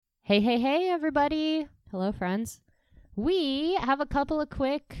Hey, everybody. Hello, friends. We have a couple of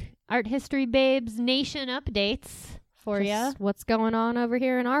quick Art History Babes Nation updates for you. What's going on over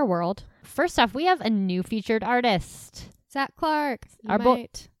here in our world? First off, we have a new featured artist. Zach Clark. You Our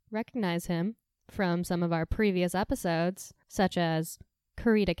might recognize him from some of our previous episodes, such as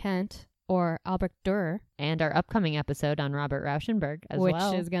Corita Kent or Albrecht Dürer. And our upcoming episode on Robert Rauschenberg as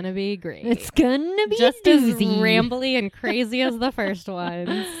well. Which is going to be great. It's going to be just a as doozy. rambly and crazy as the first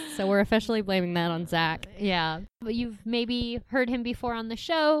ones. So we're officially blaming that on Zach. Yeah. But you've maybe heard him before on the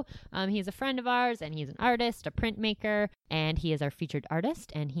show. He's a friend of ours, and he's an artist, a printmaker, and he is our featured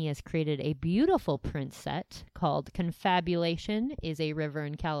artist, and he has created a beautiful print set called Confabulation is a River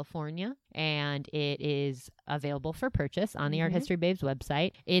in California, and it is available for purchase on the Art History Babes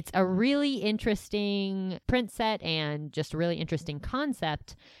website. It's a really interesting print set and just a really interesting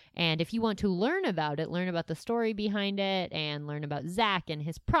concept. And if you want to learn about it, learn about the story behind it, and learn about Zach and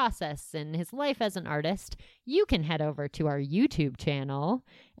his process and his life as an artist, you can head over to our YouTube channel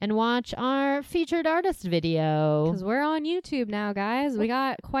and watch our featured artist video. Because we're on YouTube now, guys. We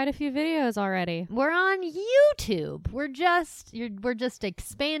got quite a few videos already. We're on YouTube. We're just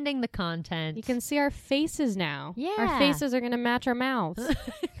expanding the content. You can see our faces now. Yeah. Our faces are going to match our mouths.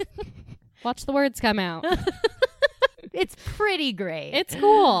 Watch the words come out. It's pretty great. It's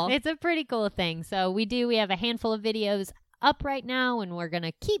cool. It's a pretty cool thing. So we have a handful of videos up right now, and we're going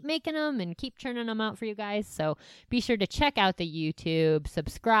to keep making them and keep churning them out for you guys. So be sure to check out the YouTube,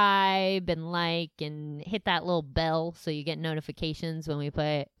 subscribe and like, and hit that little bell so you get notifications when we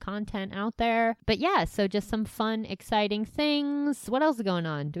put content out there. But yeah, so just some fun, exciting things. What else is going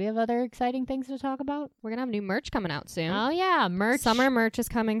on? Do we have other exciting things to talk about? We're going to have new merch coming out soon. Oh yeah, merch. Summer merch is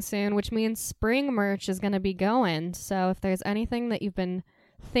coming soon, which means spring merch is going to be going. So if there's anything that you've been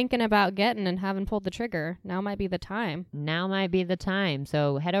thinking about getting and haven't pulled the trigger, now might be the time. Now might be the time.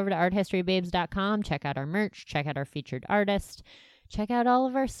 So head over to arthistorybabes.com, check out our merch, check out our featured artist, check out all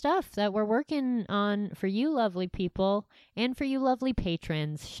of our stuff that we're working on for you lovely people and for you lovely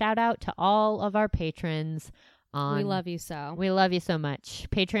patrons. Shout out to all of our patrons. We love you so. We love you so much.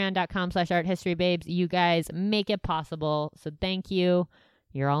 Patreon.com/arthistorybabes. You guys make it possible. So thank you.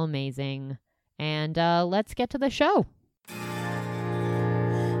 You're all amazing. And let's get to the show.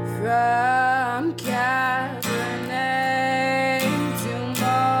 From Cabernet to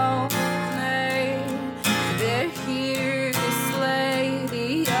Monet, they're here to slay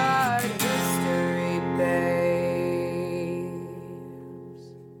the art history babes.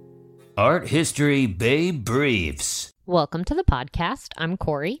 Art History Babe Briefs. Welcome to the podcast. I'm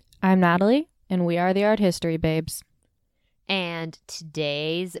Corey. I'm Natalie, and we are the Art History Babes. And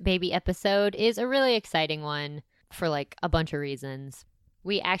today's baby episode is a really exciting one for like a bunch of reasons.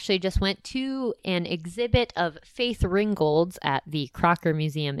 We actually just went to an exhibit of Faith Ringgold's at the Crocker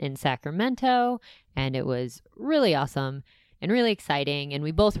Museum in Sacramento, and it was really awesome and really exciting. And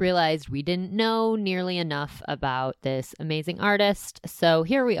we both realized we didn't know nearly enough about this amazing artist. So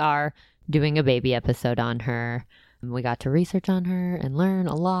here we are doing a baby episode on her. We got to research on her and learn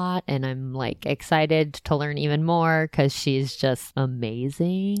a lot, and I'm like excited to learn even more because she's just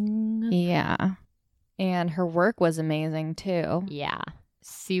amazing. Yeah. And her work was amazing too. Yeah.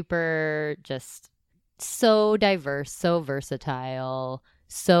 Super, just so diverse, so versatile,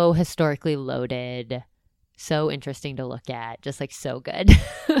 so historically loaded, so interesting to look at, just like so good.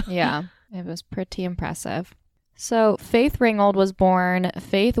 Yeah, it was pretty impressive. So Faith Ringgold was born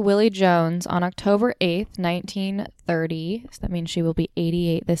Faith Willie Jones on October 8th, 1930. So that means she will be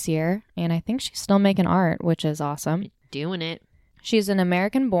 88 this year. And I think she's still making art, which is awesome. Doing it. She's an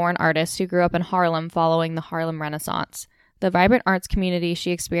American-born artist who grew up in Harlem following the Harlem Renaissance. The vibrant arts community she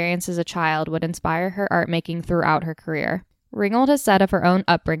experienced as a child would inspire her art making throughout her career. Ringgold has said of her own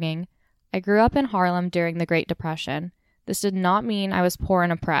upbringing, "I grew up in Harlem during the Great Depression. This did not mean I was poor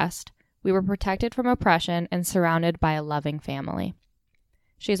and oppressed. We were protected from oppression and surrounded by a loving family."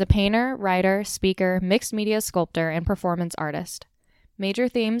 She is a painter, writer, speaker, mixed media sculptor, and performance artist. Major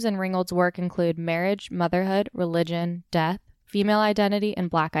themes in Ringgold's work include marriage, motherhood, religion, death, female identity,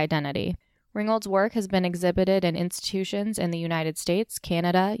 and Black identity. Ringgold's work has been exhibited in institutions in the United States,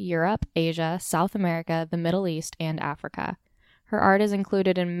 Canada, Europe, Asia, South America, the Middle East, and Africa. Her art is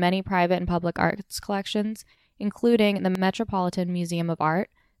included in many private and public arts collections, including the Metropolitan Museum of Art,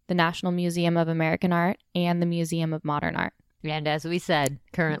 the National Museum of American Art, and the Museum of Modern Art. And as we said,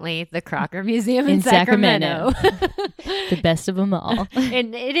 currently the Crocker Museum in Sacramento. The best of them all.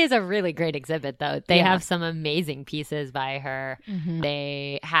 And it is a really great exhibit, though. They have some amazing pieces by her. Mm-hmm.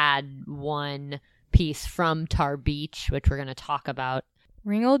 They had one piece from Tar Beach, which we're going to talk about.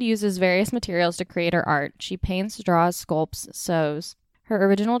 Ringgold uses various materials to create her art. She paints, draws, sculpts, sews. Her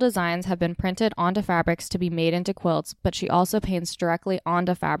original designs have been printed onto fabrics to be made into quilts, but she also paints directly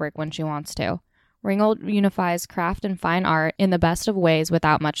onto fabric when she wants to. Ringgold unifies craft and fine art in the best of ways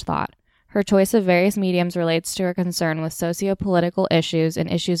without much thought. Her choice of various mediums relates to her concern with socio-political issues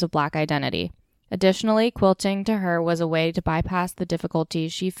and issues of Black identity. Additionally, quilting to her was a way to bypass the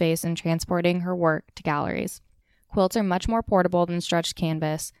difficulties she faced in transporting her work to galleries. Quilts are much more portable than stretched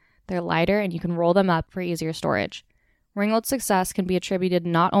canvas. They're lighter and you can roll them up for easier storage. Ringgold's success can be attributed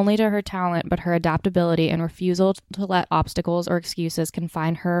not only to her talent, but her adaptability and refusal to let obstacles or excuses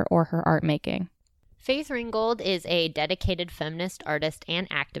confine her or her art making. Faith Ringgold is a dedicated feminist artist and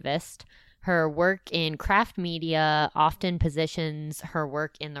activist. Her work in craft media often positions her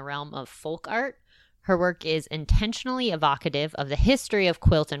work in the realm of folk art. Her work is intentionally evocative of the history of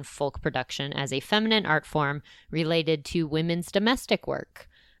quilt and folk production as a feminine art form related to women's domestic work.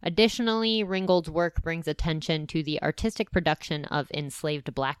 Additionally, Ringgold's work brings attention to the artistic production of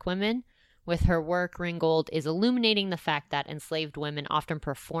enslaved Black women. With her work, Ringgold is illuminating the fact that enslaved women often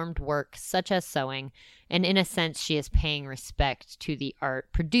performed work such as sewing, and in a sense, she is paying respect to the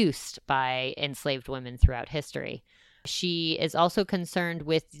art produced by enslaved women throughout history. She is also concerned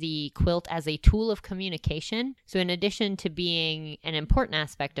with the quilt as a tool of communication. So in addition to being an important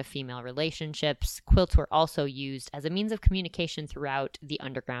aspect of female relationships, quilts were also used as a means of communication throughout the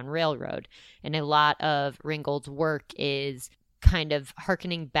Underground Railroad. And a lot of Ringgold's work is kind of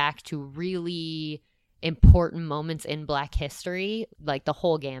hearkening back to really important moments in Black history, like the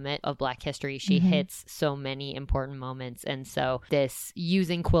whole gamut of Black history. She hits so many important moments. And so this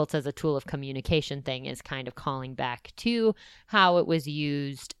using quilts as a tool of communication thing is kind of calling back to how it was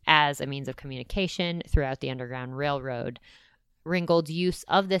used as a means of communication throughout the Underground Railroad. Ringgold's use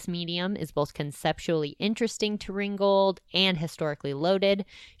of this medium is both conceptually interesting to Ringgold and historically loaded.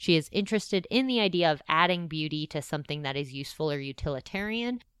 She is interested in the idea of adding beauty to something that is useful or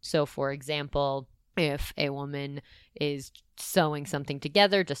utilitarian. So, for example, if a woman is sewing something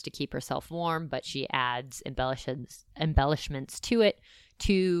together just to keep herself warm, but she adds embellishments to it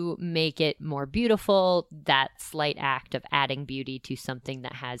to make it more beautiful, that slight act of adding beauty to something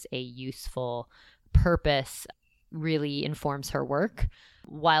that has a useful purpose really informs her work,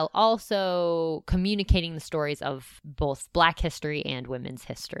 while also communicating the stories of both Black history and women's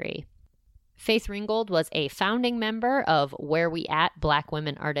history. Faith Ringgold was a founding member of Where We At Black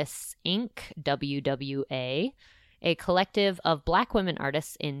Women Artists, Inc., WWA, a collective of Black women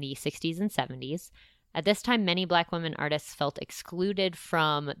artists in the 60s and 70s. At this time, many Black women artists felt excluded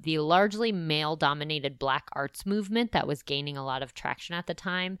from the largely male-dominated Black arts movement that was gaining a lot of traction at the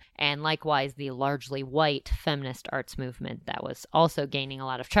time, and likewise the largely white feminist arts movement that was also gaining a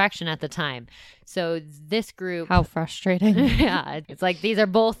lot of traction at the time. So this group... How frustrating. Yeah, it's like these are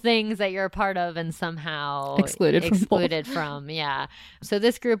both things that you're a part of and somehow excluded from. Yeah. So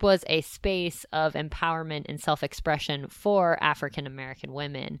this group was a space of empowerment and self-expression for African American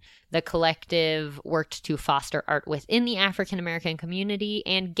women. The collective worked to foster art within the African American community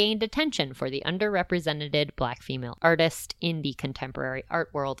and gained attention for the underrepresented Black female artist in the contemporary art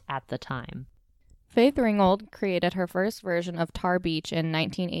world at the time. Faith Ringgold created her first version of Tar Beach in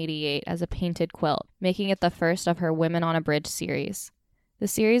 1988 as a painted quilt, making it the first of her Women on a Bridge series. The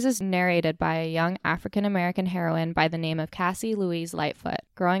series is narrated by a young African American heroine by the name of Cassie Louise Lightfoot,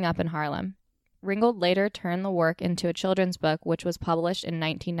 growing up in Harlem. Ringgold later turned the work into a children's book, which was published in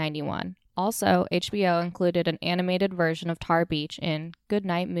 1991. Also, HBO included an animated version of Tar Beach in Good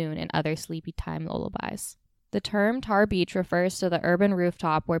Night Moon and Other Sleepy Time Lullabies. The term Tar Beach refers to the urban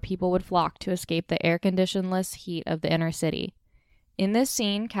rooftop where people would flock to escape the air-conditionedless heat of the inner city. In this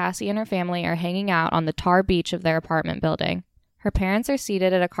scene, Cassie and her family are hanging out on the tar beach of their apartment building. Her parents are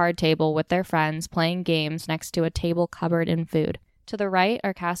seated at a card table with their friends playing games next to a table covered in food. To the right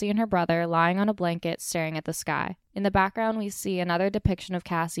are Cassie and her brother lying on a blanket staring at the sky. In the background, we see another depiction of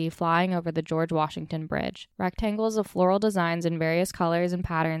Cassie flying over the George Washington Bridge. Rectangles of floral designs in various colors and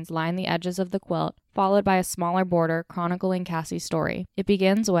patterns line the edges of the quilt, followed by a smaller border chronicling Cassie's story. It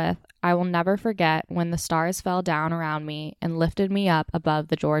begins with, "I will never forget when the stars fell down around me and lifted me up above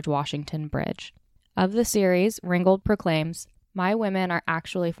the George Washington Bridge." Of the series, Ringgold proclaims, "My women are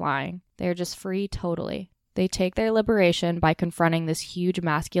actually flying. They are just free totally. They take their liberation by confronting this huge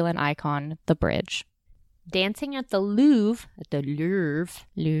masculine icon, the bridge." Dancing at the Louvre,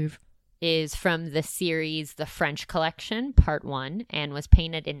 is from the series The French Collection, Part 1, and was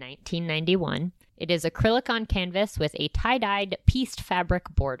painted in 1991. It is acrylic on canvas with a tie-dyed pieced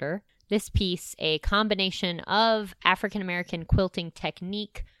fabric border. This piece, a combination of African American quilting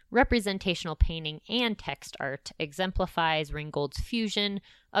technique, representational painting and text art exemplifies Ringgold's fusion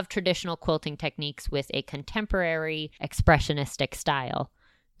of traditional quilting techniques with a contemporary expressionistic style.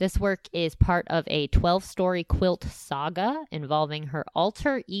 This work is part of a 12-story quilt saga involving her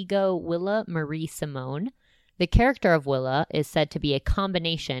alter ego Willa Marie Simone. The character of Willa is said to be a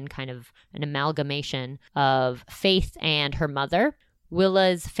combination, kind of an amalgamation, of Faith and her mother.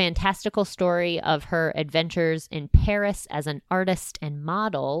 Willa's fantastical story of her adventures in Paris as an artist and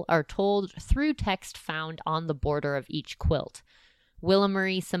model are told through text found on the border of each quilt. Willa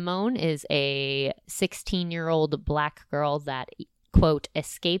Marie Simone is a 16-year-old black girl that, quote,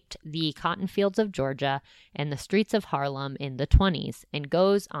 escaped the cotton fields of Georgia and the streets of Harlem in the 1920s and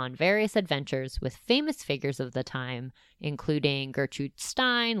goes on various adventures with famous figures of the time, including Gertrude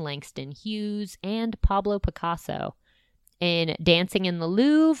Stein, Langston Hughes, and Pablo Picasso. In Dancing in the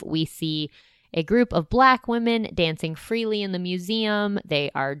Louvre, we see a group of black women dancing freely in the museum.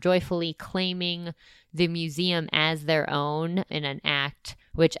 They are joyfully claiming the museum as their own in an act,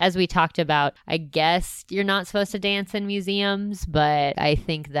 which, as we talked about, I guess you're not supposed to dance in museums, but I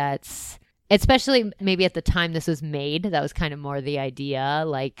think that's, especially maybe at the time this was made, that was kind of more the idea,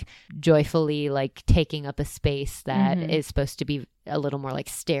 like joyfully like taking up a space that is supposed to be a little more like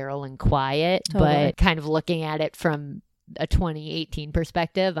sterile and quiet, but kind of looking at it from a 2018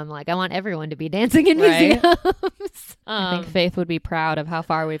 perspective, I'm like, I want everyone to be dancing in museums. I think Faith would be proud of how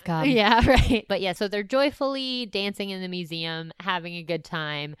far we've come. Yeah, right. But yeah, so they're joyfully dancing in the museum, having a good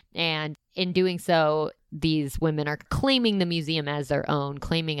time. And in doing so, these women are claiming the museum as their own,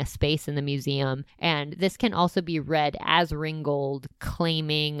 claiming a space in the museum. And this can also be read as Ringgold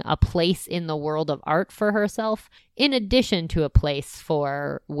claiming a place in the world of art for herself, in addition to a place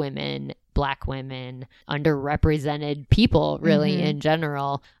for women, Black women, underrepresented people, really, in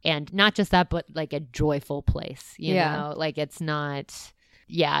general. And not just that, but like a joyful place, you know? Like it's not...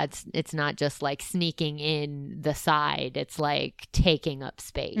 Yeah, it's not just like sneaking in the side. It's like taking up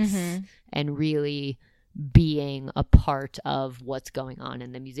space and really being a part of what's going on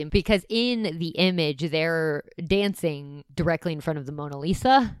in the museum. Because in the image, they're dancing directly in front of the Mona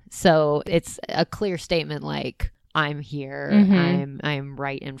Lisa. So it's a clear statement like, I'm here. I'm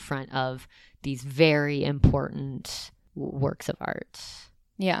right in front of these very important works of art.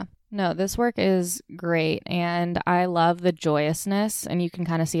 Yeah. No, this work is great, and I love the joyousness, and you can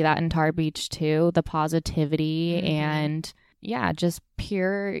kind of see that in Tar Beach too, the positivity and just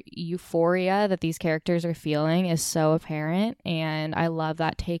pure euphoria that these characters are feeling is so apparent, and I love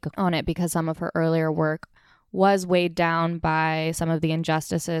that take on it because some of her earlier work was weighed down by some of the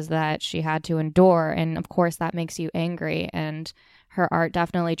injustices that she had to endure, and of course that makes you angry, and her art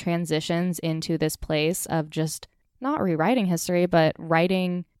definitely transitions into this place of just not rewriting history, but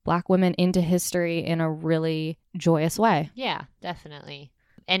writing Black women into history in a really joyous way. Yeah, definitely.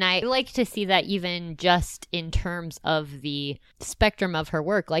 And I like to see that even just in terms of the spectrum of her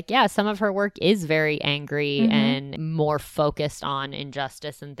work. Like, yeah, some of her work is very angry and more focused on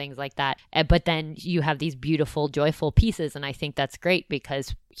injustice and things like that. But then you have these beautiful, joyful pieces. And I think that's great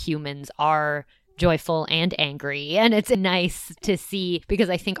because humans are joyful and angry, and it's nice to see because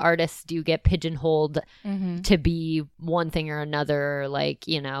I think artists do get pigeonholed to be one thing or another, like,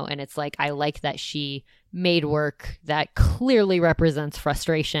 you know, and it's like I like that she made work that clearly represents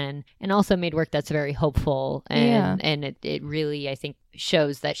frustration and also made work that's very hopeful and it really, I think,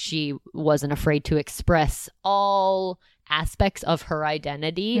 shows that she wasn't afraid to express all aspects of her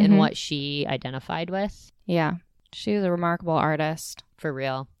identity and what she identified with. Yeah. She's a remarkable artist. For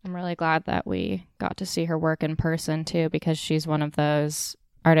real. I'm really glad that we got to see her work in person, too, because she's one of those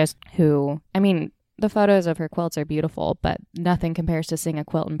artists who, I mean, the photos of her quilts are beautiful, but nothing compares to seeing a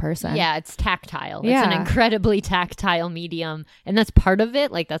quilt in person. Yeah, it's tactile. Yeah. It's an incredibly tactile medium. And that's part of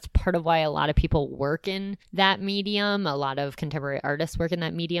it. Like, that's part of why a lot of people work in that medium. A lot of contemporary artists work in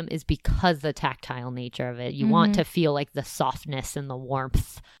that medium is because the tactile nature of it. You want to feel like the softness and the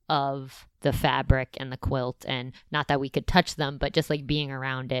warmth of the fabric and the quilt, and not that we could touch them, but just like being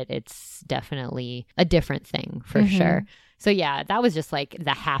around it, it's definitely a different thing for sure. So yeah, that was just like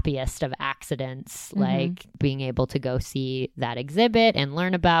the happiest of accidents, like being able to go see that exhibit and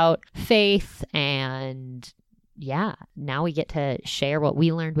learn about Faith. And yeah, now we get to share what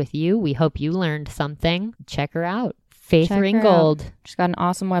we learned with you. We hope you learned something. Check her out. Faith Ringgold. She's got an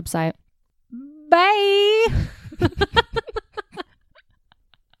awesome website. Bye.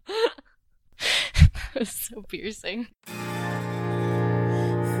 That was so piercing.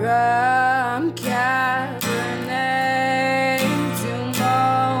 From Cabernet to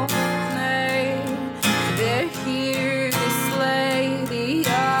Monet, they're here to slay the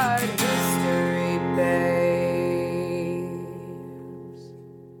art history babes.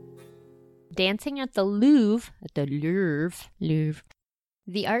 Dancing at the Louvre. Louvre.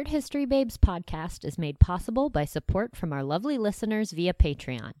 The Art History Babes podcast is made possible by support from our lovely listeners via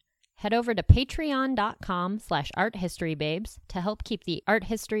Patreon. Head over to patreon.com/arthistorybabes to help keep the Art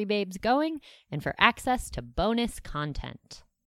History Babes going and for access to bonus content.